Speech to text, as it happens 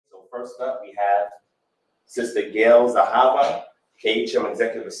first up, we have Sister Gail Zahava, KHM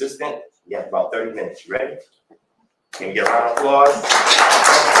Executive Assistant. You have about 30 minutes. You ready? Can we get a round of applause?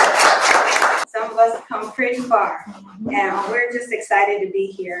 Some of us come pretty far, and we're just excited to be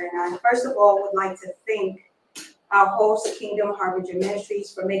here. And I, first of all, would like to thank our host, Kingdom Harbinger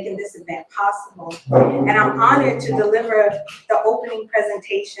Ministries, for making this event possible. And I'm honored to deliver the opening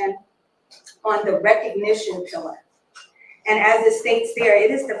presentation on the recognition pillar. And as it states there, it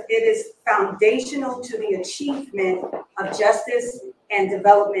is foundational to the achievement of justice and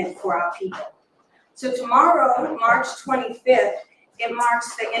development for our people. So tomorrow, March 25th, it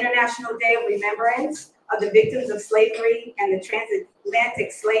marks the International Day of Remembrance of the Victims of Slavery and the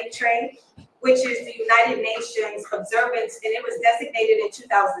Transatlantic Slave Trade, which is the United Nations observance, and it was designated in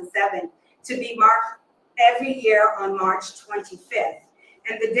 2007 to be marked every year on March 25th.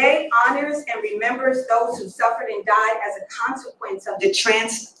 And the day honors and remembers those who suffered and died as a consequence of the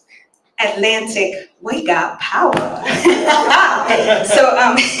transatlantic, we got power. So,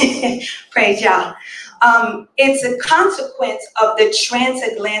 praise y'all. It's a consequence of the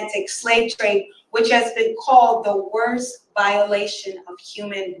transatlantic slave trade, which has been called the worst violation of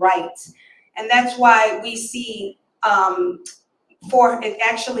human rights. And that's why we see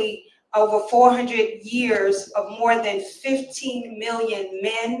over 400 years of more than 15 million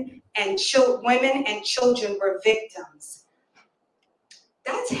men and women and children were victims.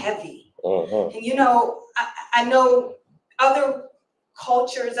 That's heavy. And you know, I know other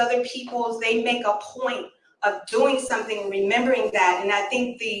cultures, other peoples, they make a point of doing something, remembering that. And I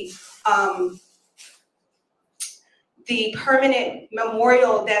think the permanent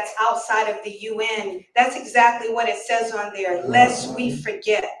memorial that's outside of the UN, that's exactly what it says on there, lest we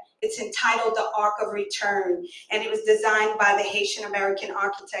forget. It's entitled The Ark of Return, and it was designed by the Haitian-American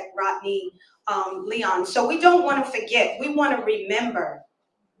architect Rodney Leon. So we don't want to forget. We want to remember.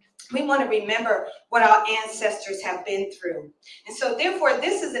 We want to remember what our ancestors have been through. And so therefore,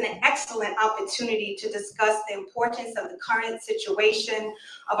 this is an excellent opportunity to discuss the importance of the current situation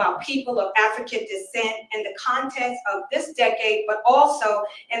of our people of African descent in the context of this decade, but also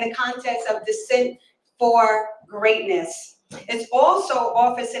in the context of descent for greatness. It also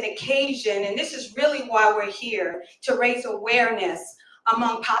offers an occasion, and this is really why we're here, to raise awareness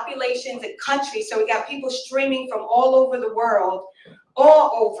among populations and countries. So we got people streaming from all over the world,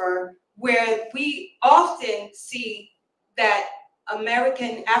 all over, where we often see that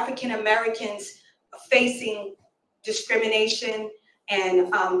African Americans facing discrimination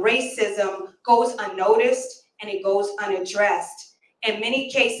and racism goes unnoticed and it goes unaddressed. In many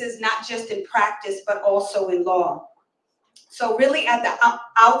cases, not just in practice, but also in law. So really at the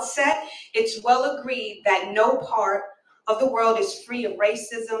outset, it's well agreed that no part of the world is free of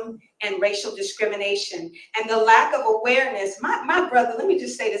racism and racial discrimination. And the lack of awareness, my brother, let me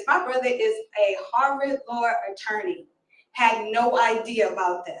just say this, my brother is a Harvard law attorney, had no idea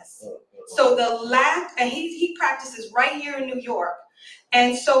about this. So the lack, and he practices right here in New York.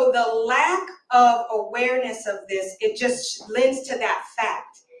 And so the lack of awareness of this, it just lends to that fact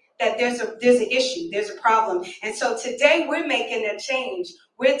that there's an issue, there's a problem. And so today we're making a change.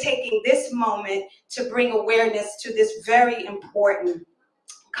 We're taking this moment to bring awareness to this very important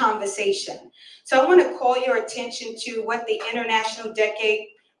conversation. So I want to call your attention to what the International Decade,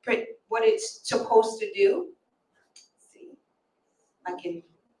 what it's supposed to do. Let's see, I can,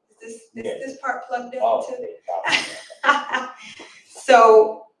 is this part plugged in too?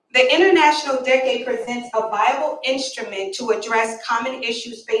 So the International Decade presents a viable instrument to address common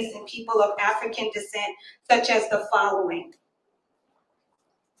issues facing people of African descent, such as the following.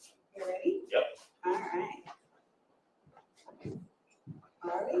 You ready? Yep. All right.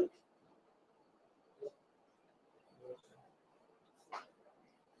 All right.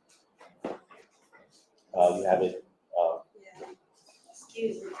 You have it. Yeah.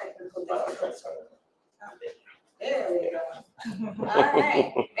 Excuse me, technical difficulties. There we go. All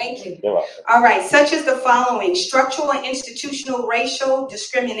right. Thank you. All right. Such as the following: structural and institutional racial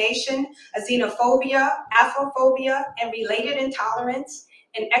discrimination, xenophobia, Afrophobia, and related intolerance,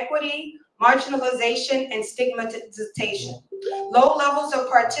 inequity, marginalization, and stigmatization. Low levels of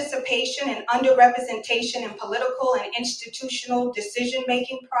participation and underrepresentation in political and institutional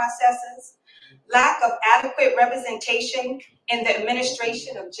decision-making processes. Lack of adequate representation in the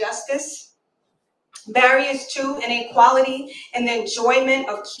administration of justice. Barriers to inequality and the enjoyment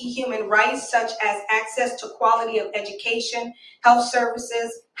of key human rights, such as access to quality of education, health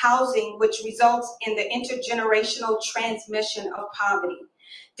services, housing, which results in the intergenerational transmission of poverty.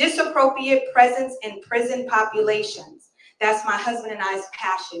 Disappropriate presence in prison populations. That's my husband and I's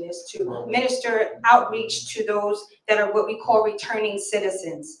passion, is to minister outreach to those that are what we call returning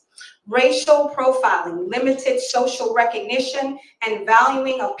citizens. Racial profiling, limited social recognition, and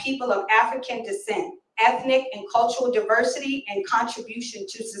valuing of people of African descent, ethnic and cultural diversity and contribution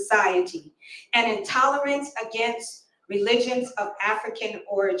to society, and intolerance against religions of African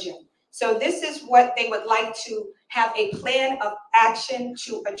origin. So this is what they would like to have a plan of action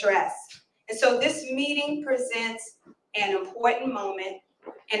to address. And so this meeting presents an important moment,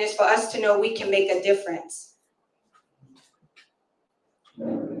 and it's for us to know we can make a difference.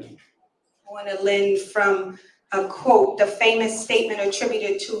 I want to lend from a quote, the famous statement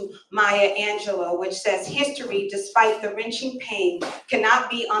attributed to Maya Angelou, which says, "History, despite the wrenching pain, cannot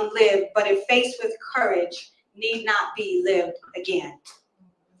be unlived, but if faced with courage, need not be lived again."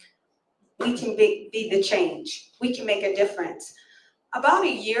 We can be the change. We can make a difference. About a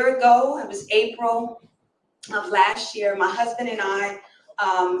year ago, it was April of last year, my husband and I,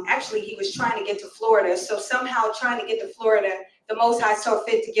 actually he was trying to get to Florida, so somehow trying to get to Florida, the Most High saw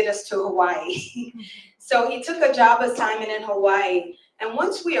fit to get us to Hawaii. So he took a job assignment in Hawaii, and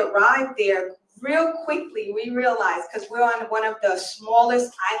once we arrived there, real quickly we realized, because we're on one of the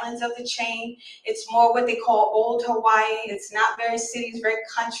smallest islands of the chain, it's more what they call old Hawaii. It's not very city, it's very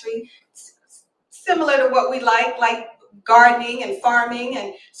country, similar to what we like gardening and farming,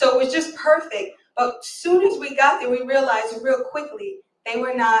 and so it was just perfect. But as soon as we got there, we realized real quickly they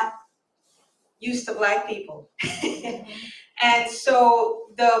were not used to Black people. And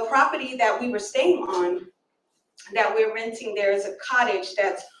so the property that we were staying on, that we're renting, there is a cottage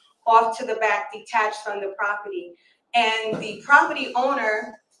that's off to the back, detached from the property. And the property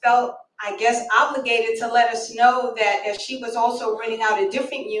owner felt, I guess, obligated to let us know that if she was also renting out a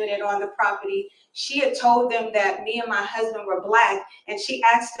different unit on the property, she had told them that me and my husband were Black, and she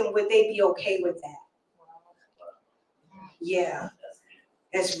asked them would they be okay with that. Yeah,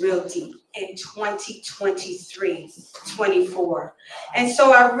 that's real deep. In 2023, 24. And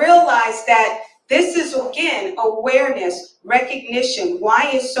so I realized that this is, again, awareness, recognition, why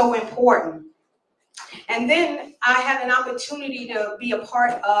it's so important. And then I had an opportunity to be a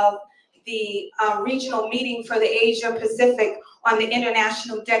part of the regional meeting for the Asia Pacific on the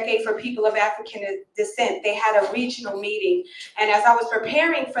International Decade for People of African Descent. They had a regional meeting. And as I was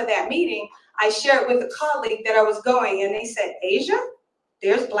preparing for that meeting, I shared with a colleague that I was going, and they said, "Asia?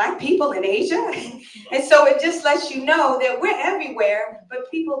 There's Black people in Asia?" And so it just lets you know that we're everywhere,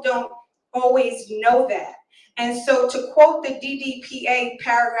 but people don't always know that. And so to quote the DDPA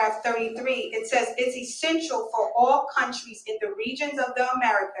paragraph 33, it says, "It's essential for all countries in the regions of the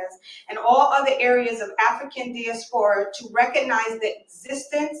Americas and all other areas of African diaspora to recognize the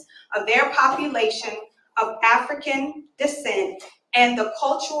existence of their population of African descent and the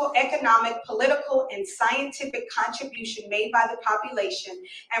cultural, economic, political, and scientific contribution made by the population,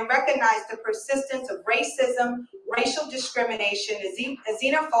 and recognize the persistence of racism, racial discrimination,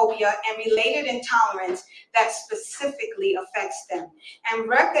 xenophobia, and related intolerance that specifically affects them, and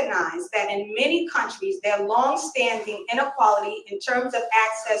recognize that in many countries, their long-standing inequality in terms of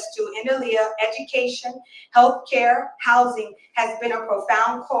access to education, healthcare, housing has been a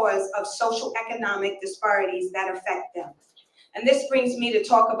profound cause of social economic disparities that affect them." And this brings me to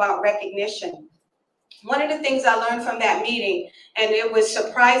talk about recognition. One of the things I learned from that meeting, and it was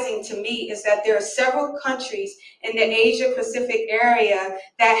surprising to me, is that there are several countries in the Asia Pacific area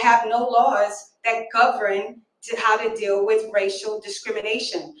that have no laws that govern how to deal with racial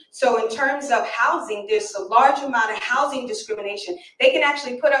discrimination. So in terms of housing, there's a large amount of housing discrimination. They can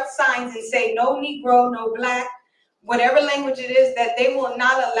actually put up signs and say, "No Negro, no Black," whatever language it is, that they will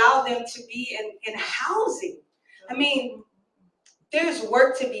not allow them to be in housing. I mean, there's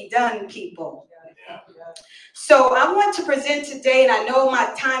work to be done, people. So I want to present today, and I know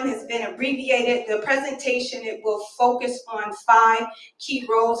my time has been abbreviated, the presentation, it will focus on 5 key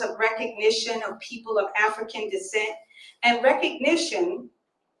roles of recognition of people of African descent. And recognition,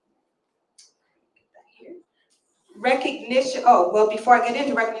 before I get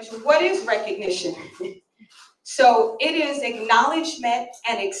into recognition, what is recognition? So it is acknowledgement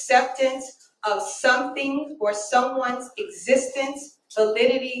and acceptance of something or someone's existence,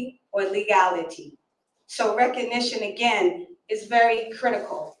 validity, or legality. So recognition, again, is very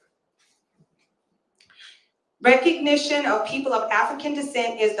critical. Recognition of people of African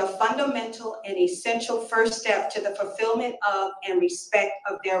descent is the fundamental and essential first step to the fulfillment of and respect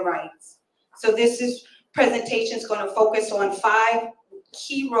of their rights. So this presentation is going to focus on 5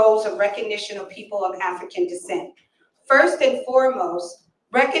 key roles of recognition of people of African descent. First and foremost,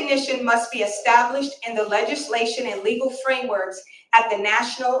 Recognition must be established in the legislation and legal frameworks at the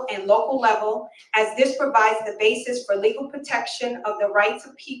national and local level, as this provides the basis for legal protection of the rights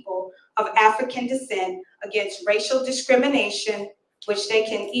of people of African descent against racial discrimination, which they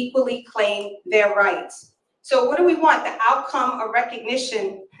can equally claim their rights. So what do we want? The outcome of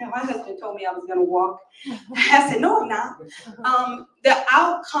recognition. My husband told me I was going to walk. I said, no, I'm not. The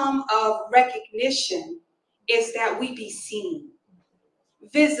outcome of recognition is that we be seen,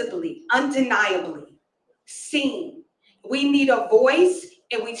 visibly, undeniably seen. We need a voice,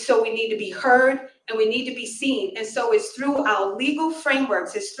 and so we need to be heard, and we need to be seen. And so it's through our legal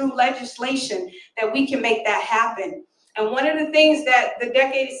frameworks, it's through legislation that we can make that happen. And one of the things that the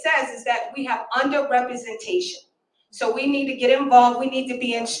decade says is that we have underrepresentation. So we need to get involved. We need to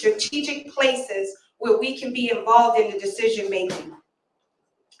be in strategic places where we can be involved in the decision making.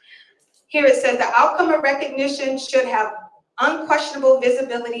 Here it says the outcome of recognition should have unquestionable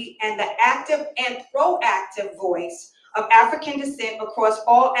visibility and the active and proactive voice of African descent across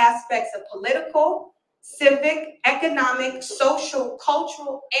all aspects of political, civic, economic, social,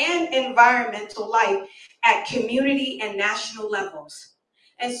 cultural, and environmental life at community and national levels.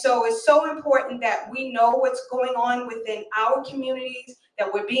 And so it's so important that we know what's going on within our communities,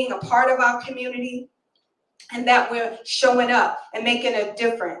 that we're being a part of our community, and that we're showing up and making a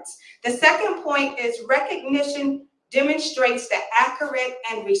difference. The second point is recognition demonstrates the accurate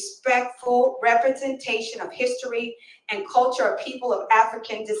and respectful representation of history and culture of people of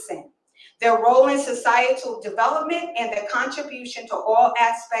African descent, their role in societal development, and their contribution to all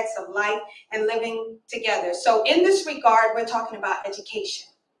aspects of life and living together. So in this regard, we're talking about education.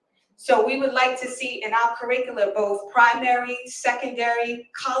 So we would like to see in our curricula, both primary, secondary,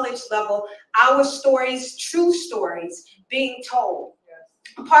 college level, our stories, true stories being told.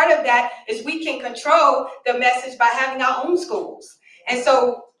 Yes. Part of that is we can control the message by having our own schools. And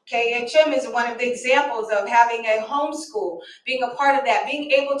so KHM is one of the examples of having a homeschool, being a part of that, being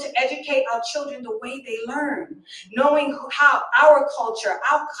able to educate our children the way they learn, knowing how our culture,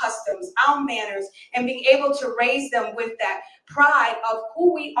 our customs, our manners, and being able to raise them with that pride of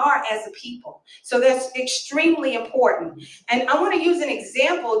who we are as a people. So that's extremely important. And I want to use an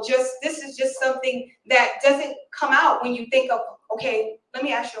example. This is just something that doesn't come out when you think of, okay, let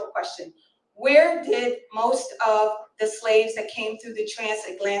me ask you a question. Where did most of the slaves that came through the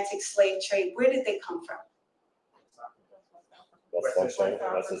transatlantic slave trade, where did they come from?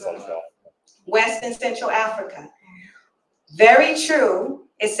 West and Central Africa. Very true.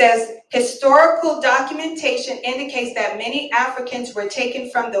 It says historical documentation indicates that many Africans were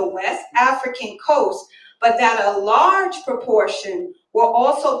taken from the West African coast, but that a large proportion were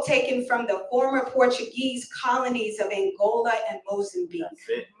also taken from the former Portuguese colonies of Angola and Mozambique.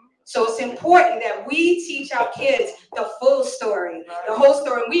 So it's important that we teach our kids the full story, the whole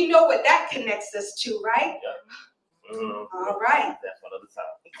story. We know what that connects us to, right? Yeah. All right. That's one other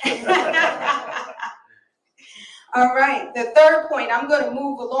time. All right. The third point, I'm going to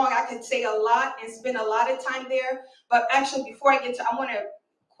move along. I could say a lot and spend a lot of time there, but actually before I get to, I want to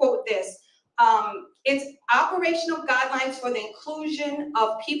quote this. It's operational guidelines for the inclusion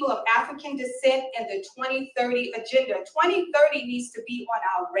of people of African descent in the 2030 agenda. 2030 needs to be on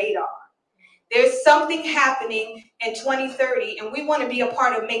our radar. There's something happening in 2030, and we want to be a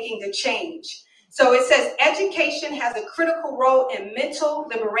part of making the change. So it says education has a critical role in mental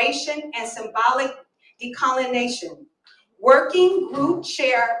liberation and symbolic decolonization. Working Group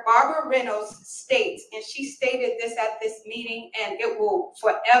Chair Barbara Reynolds states, and she stated this at this meeting, and it will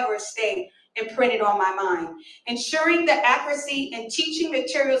forever stay imprinted on my mind. Ensuring the accuracy in teaching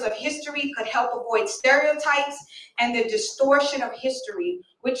materials of history could help avoid stereotypes and the distortion of history,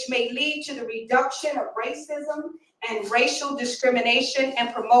 which may lead to the reduction of racism and racial discrimination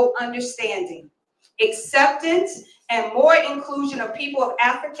and promote understanding, acceptance, and more inclusion of people of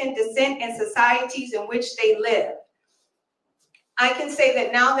African descent in societies in which they live. I can say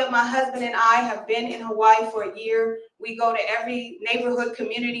that now that my husband and I have been in Hawaii for a year, we go to every neighborhood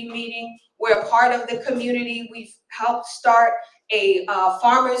community meeting. We're a part of the community. We've helped start a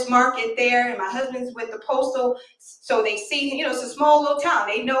farmer's market there, and my husband's with the postal, so they see, you know, it's a small little town.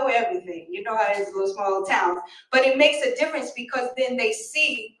 They know everything. You know how it is, little small towns. But it makes a difference because then they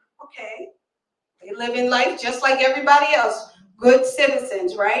see, okay, they live in life just like everybody else, good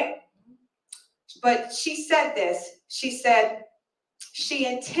citizens, right? But she said this. She said, she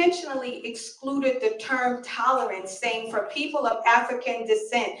intentionally excluded the term tolerance, saying for people of African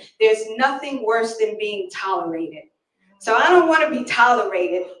descent, there's nothing worse than being tolerated. So I don't want to be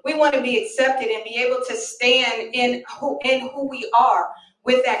tolerated. We want to be accepted and be able to stand in who we are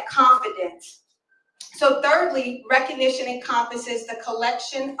with that confidence. So thirdly, recognition encompasses the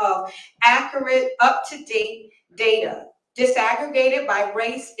collection of accurate, up-to-date data. Disaggregated by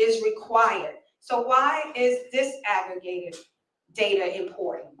race is required. So why is disaggregated data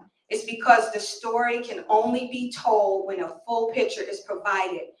important? It's because the story can only be told when a full picture is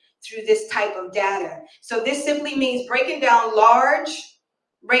provided through this type of data. So this simply means breaking down large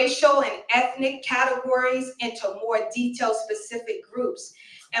racial and ethnic categories into more detailed specific groups.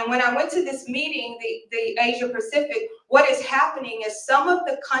 And when I went to this meeting, the Asia Pacific, what is happening is some of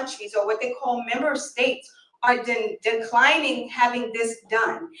the countries, or what they call member states, are declining having this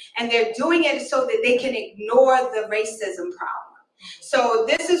done. And they're doing it so that they can ignore the racism problem. So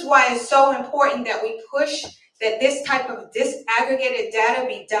this is why it's so important that we push that this type of disaggregated data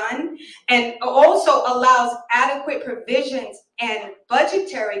be done, and also allows adequate provisions and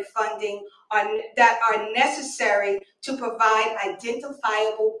budgetary funding that are necessary to provide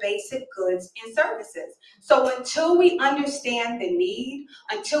identifiable basic goods and services. So until we understand the need,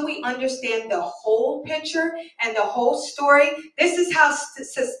 until we understand the whole picture and the whole story, this is how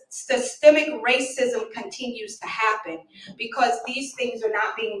systemic racism continues to happen, because these things are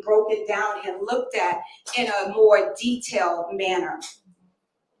not being broken down and looked at in a more detailed manner.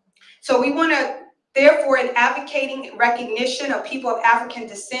 So we want to, therefore, in advocating recognition of people of African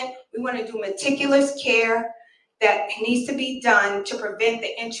descent, we want to do meticulous care that needs to be done to prevent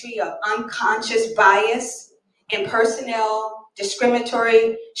the entry of unconscious bias in personnel,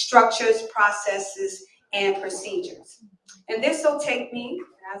 discriminatory structures, processes, and procedures. And this will take me,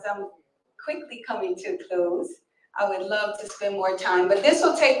 as I'm quickly coming to close, I would love to spend more time, but this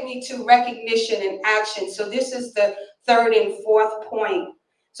will take me to recognition and action. So this is the third and fourth point.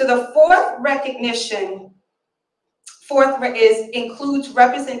 So the fourth recognition, includes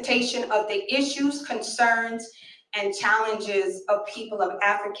representation of the issues, concerns, and challenges of people of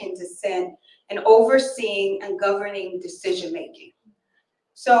African descent, and overseeing and governing decision-making.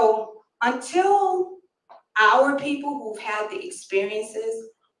 So until our people who've had the experiences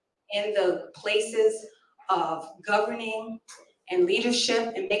in the places of governing and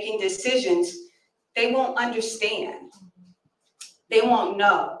leadership and making decisions, they won't understand. They won't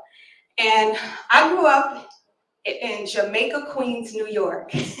know. And I grew up in Jamaica, Queens, New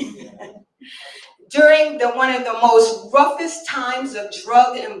York, during one of the most roughest times of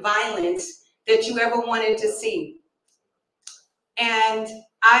drug and violence that you ever wanted to see. And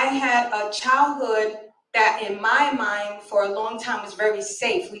I had a childhood that, in my mind, for a long time was very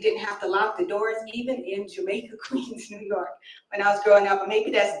safe. We didn't have to lock the doors, even in Jamaica, Queens, New York, when I was growing up. Maybe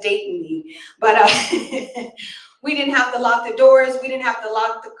that's dating me, but we didn't have to lock the doors. We didn't have to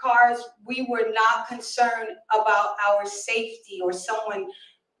lock the cars. We were not concerned about our safety or someone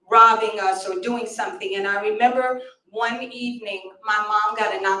robbing us or doing something. And I remember one evening, my mom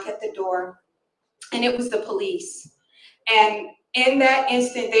got a knock at the door, and it was the police. And in that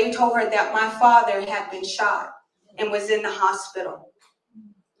instant, they told her that my father had been shot and was in the hospital.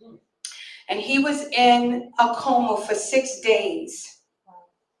 And he was in a coma for 6 days.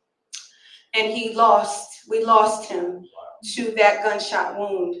 And we lost him to that gunshot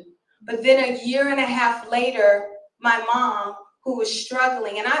wound. But then a year and a half later, my mom, who was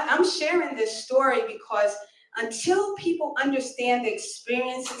struggling, and I'm sharing this story because until people understand the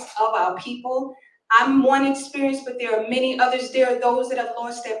experiences of our people, I'm one experience, but there are many others. There are those that have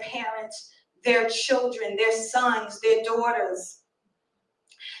lost their parents, their children, their sons, their daughters.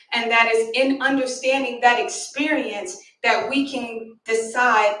 And that is in understanding that experience that we can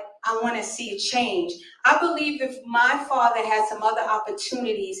decide, I want to see a change. I believe if my father had some other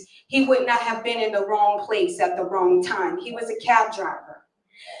opportunities, he would not have been in the wrong place at the wrong time. He was a cab driver.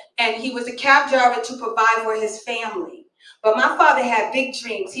 And he was a cab driver to provide for his family. But my father had big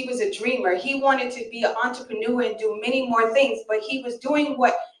dreams. He was a dreamer. He wanted to be an entrepreneur and do many more things, but he was doing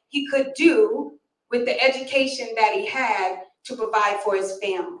what he could do with the education that he had to provide for his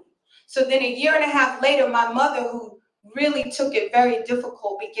family. So then a year and a half later, my mother, who really took it very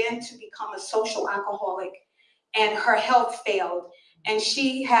difficult, began to become a social alcoholic, and her health failed. And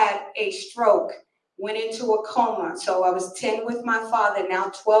she had a stroke, went into a coma. So I was 10 with my father,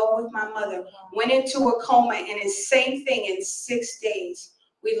 now 12 with my mother, went into a coma, and the same thing, in 6 days,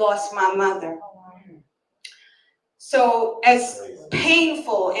 we lost my mother. So as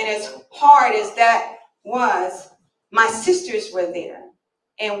painful and as hard as that was, my sisters were there,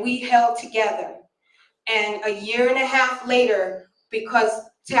 and we held together. And a year and a half later, because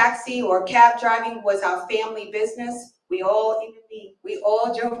taxi or cab driving was our family business, we all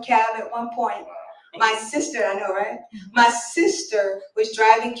drove cab at one point. My sister, I know, right? My sister was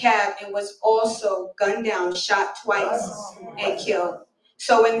driving cab and was also gunned down, shot twice, and killed.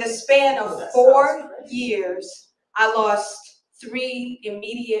 So in the span of 4 years, I lost 3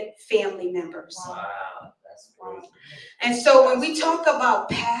 immediate family members. Wow, that's crazy. And so when we talk about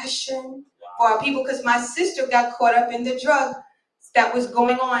passion for our people, because my sister got caught up in the drug that was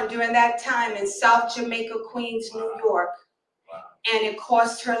going on during that time in South Jamaica, Queens, New York, and it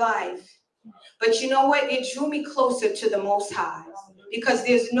cost her life. But you know what? It drew me closer to the Most High, because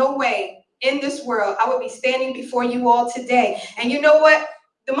there's no way in this world I would be standing before you all today. And you know what?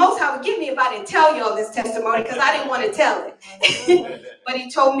 The Most High would give me if I didn't tell you all this testimony, because I didn't want to tell it. But he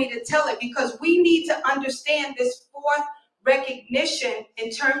told me to tell it because we need to understand this fourth recognition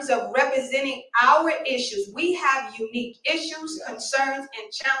in terms of representing our issues. We have unique issues, concerns,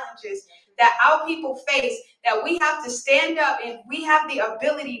 and challenges that our people face, that we have to stand up, and we have the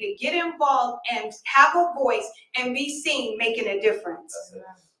ability to get involved and have a voice and be seen making a difference.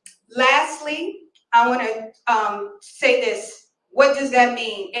 Lastly, I want to say this. What does that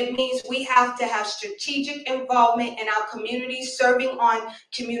mean? It means we have to have strategic involvement in our communities, serving on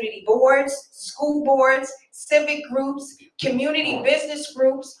community boards, school boards, civic groups, community business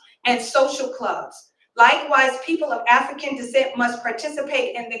groups, and social clubs. Likewise, people of African descent must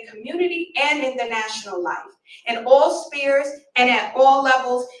participate in the community and in the national life, in all spheres and at all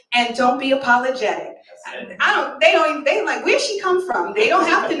levels, and don't be apologetic. They like, where'd she come from? They don't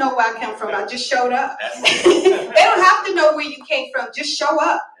have to know where I come from. I just showed up. They don't have to know where you came from. Just show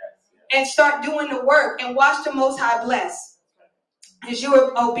up and start doing the work and watch the Most High bless as you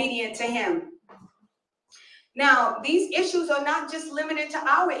are obedient to him. Now, these issues are not just limited to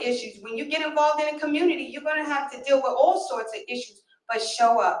our issues. When you get involved in a community, you're going to have to deal with all sorts of issues, but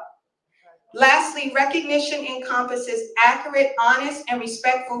show up. Lastly, recognition encompasses accurate, honest, and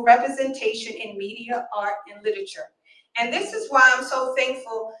respectful representation in media, art, and literature. And this is why I'm so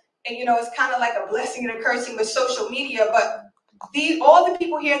thankful, and you know, it's kind of like a blessing and a cursing with social media, but all the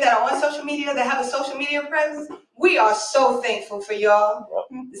people here that are on social media, that have a social media presence, we are so thankful for y'all.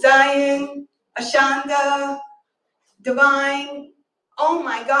 Zion, Ashanda, Divine, oh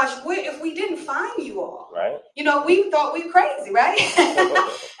my gosh, if we didn't find you all, right? You know, we thought we were crazy, right?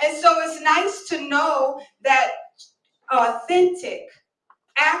 And so it's nice to know that authentic,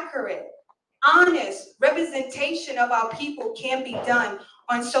 accurate, honest representation of our people can be done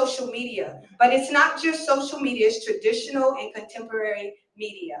on social media. But it's not just social media, it's traditional and contemporary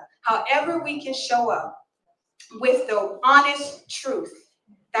media. However we can show up with the honest truth,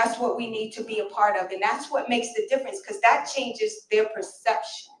 that's what we need to be a part of. And that's what makes the difference, because that changes their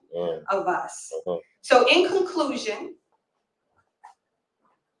perception of us. So in conclusion,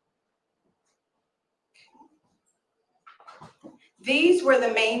 these were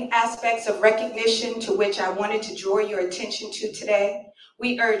the main aspects of recognition to which I wanted to draw your attention to today.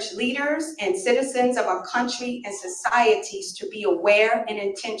 We urge leaders and citizens of our country and societies to be aware and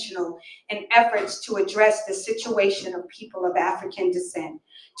intentional in efforts to address the situation of people of African descent,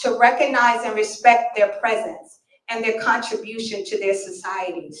 to recognize and respect their presence and their contribution to their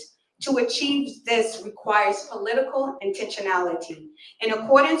societies. To achieve this requires political intentionality in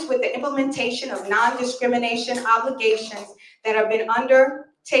accordance with the implementation of non-discrimination obligations that have been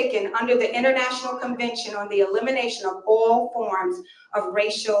undertaken under the International Convention on the Elimination of All Forms of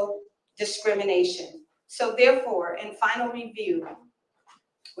Racial Discrimination. So therefore, in final review,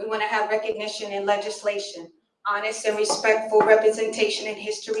 we want to have recognition in legislation, honest and respectful representation in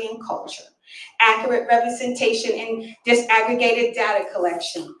history and culture, accurate representation in disaggregated data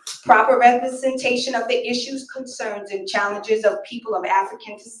collection, proper representation of the issues, concerns, and challenges of people of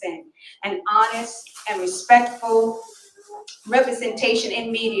African descent, and honest and respectful representation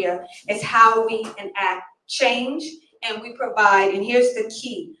in media is how we enact change, and we provide, and here's the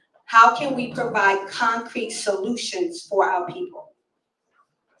key, how can we provide concrete solutions for our people?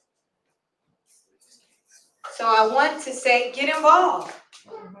 So I want to say, get involved.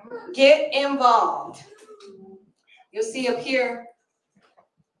 Get involved. You'll see up here,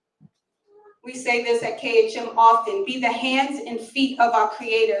 we say this at KHM often, be the hands and feet of our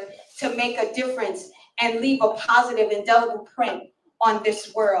Creator to make a difference and leave a positive indelible print on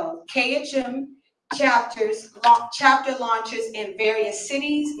this world. KHM chapter launches in various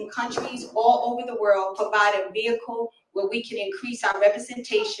cities and countries all over the world provide a vehicle where we can increase our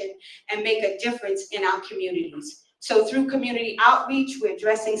representation and make a difference in our communities. So through community outreach, we're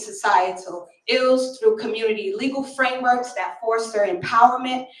addressing societal ills, through community legal frameworks that foster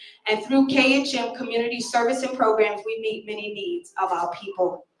empowerment, and through KHM community service and programs, we meet many needs of our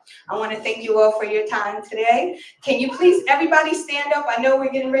people. I want to thank you all for your time today. Can you please, everybody stand up? I know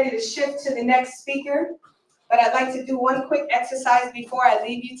we're getting ready to shift to the next speaker, but I'd like to do one quick exercise before I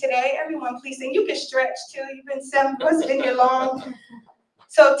leave you today. Everyone, please, and you can stretch too. You've been sitting here long.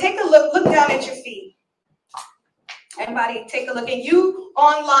 So take a look down at your feet. Everybody take a look. And you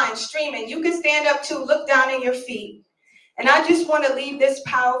online streaming, you can stand up too, look down at your feet. And I just want to leave this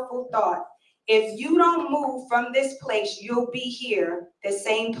powerful thought. If you don't move from this place, you'll be here, the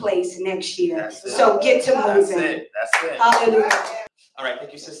same place next year. So get to moving. That's it. Hallelujah. All right,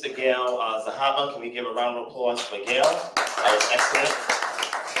 thank you, Sister Gail. Zahava, can we give a round of applause for Gail? That was excellent.